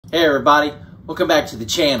Hey everybody, welcome back to the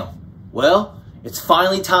channel. Well, it's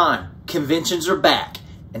finally time. Conventions are back,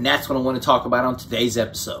 and that's what I want to talk about on today's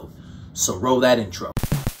episode. So roll that intro.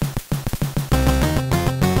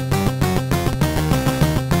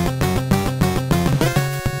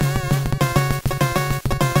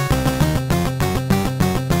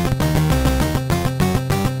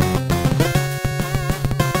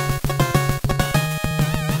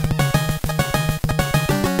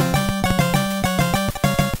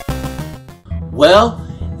 Well,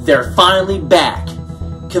 they're finally back.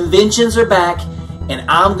 Conventions are back, and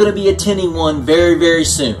I'm going to be attending one very, very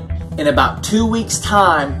soon. In about 2 weeks'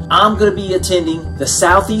 time, I'm going to be attending the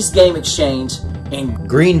Southeast Game Exchange in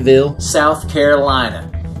Greenville, South Carolina,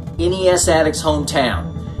 NES Addict's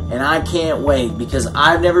hometown. And I can't wait because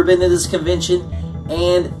I've never been to this convention,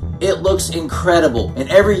 and it looks incredible. And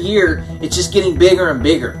every year, it's just getting bigger and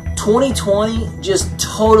bigger. 2020 just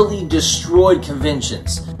totally destroyed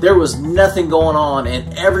conventions. There was nothing going on,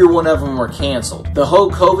 and every one of them were canceled. The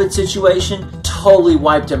whole COVID situation totally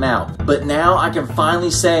wiped them out. But now I can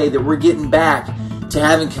finally say that we're getting back to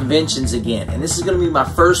having conventions again. And this is going to be my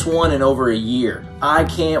first one in over a year. I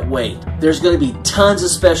can't wait. There's going to be tons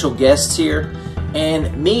of special guests here.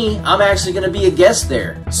 And me, I'm actually going to be a guest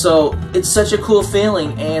there. So it's such a cool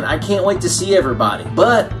feeling, and I can't wait to see everybody.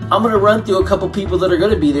 But I'm going to run through a couple people that are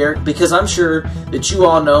going to be there because I'm sure that you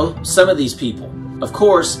all know some of these people. Of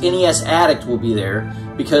course, NES Addict will be there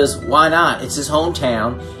because why not? It's his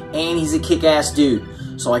hometown, and he's a kick-ass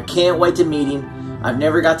dude. So I can't wait to meet him. I've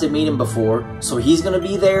never got to meet him before. So he's going to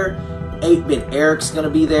be there. 8-Bit Eric's going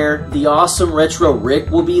to be there. The awesome Retro Rick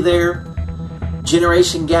will be there.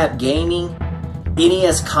 Generation Gap Gaming,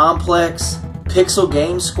 NES Complex, Pixel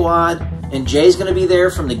Game Squad, and Jay's going to be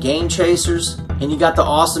there from the Game Chasers. And you got the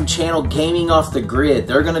awesome channel Gaming Off the Grid.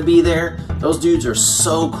 They're going to be there. Those dudes are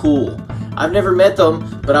so cool. I've never met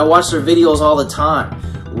them, but I watch their videos all the time.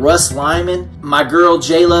 Russ Lyman, my girl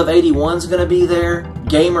JLove81 is going to be there.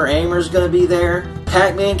 Gamer Aimer's going to be there.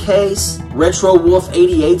 Pac-Man Case, Retro Wolf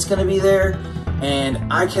 88 is going to be there.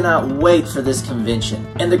 And I cannot wait for this convention.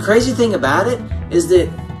 And the crazy thing about it is that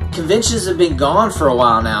conventions have been gone for a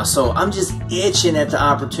while now, so I'm just itching at the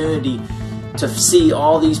opportunity to see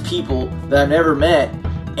all these people that I've never met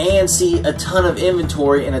and see a ton of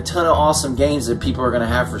inventory and a ton of awesome games that people are going to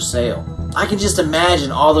have for sale. I can just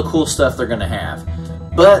imagine all the cool stuff they're going to have.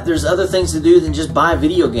 But there's other things to do than just buy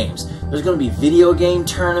video games. There's going to be video game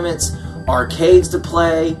tournaments, arcades to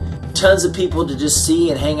play, tons of people to just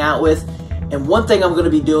see and hang out with. And one thing I'm going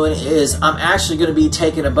to be doing is I'm actually going to be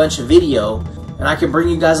taking a bunch of video, and I can bring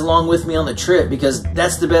you guys along with me on the trip because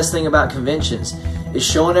that's the best thing about conventions is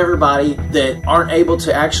showing everybody that aren't able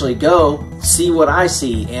to actually go see what I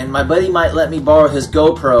see. And my buddy might let me borrow his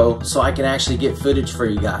GoPro so I can actually get footage for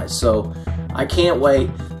you guys. So I can't wait.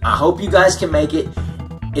 I hope you guys can make it.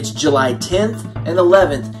 It's July 10th and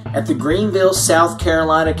 11th at the Greenville South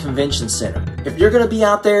Carolina Convention Center. If you're going to be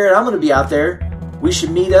out there and I'm going to be out there, we should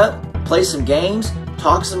meet up, play some games,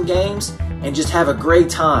 talk some games, and just have a great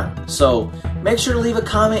time. So make sure to leave a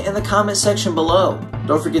comment in the comment section below.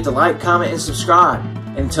 Don't forget to like, comment, and subscribe.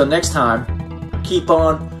 And until next time, keep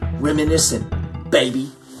on reminiscing, baby.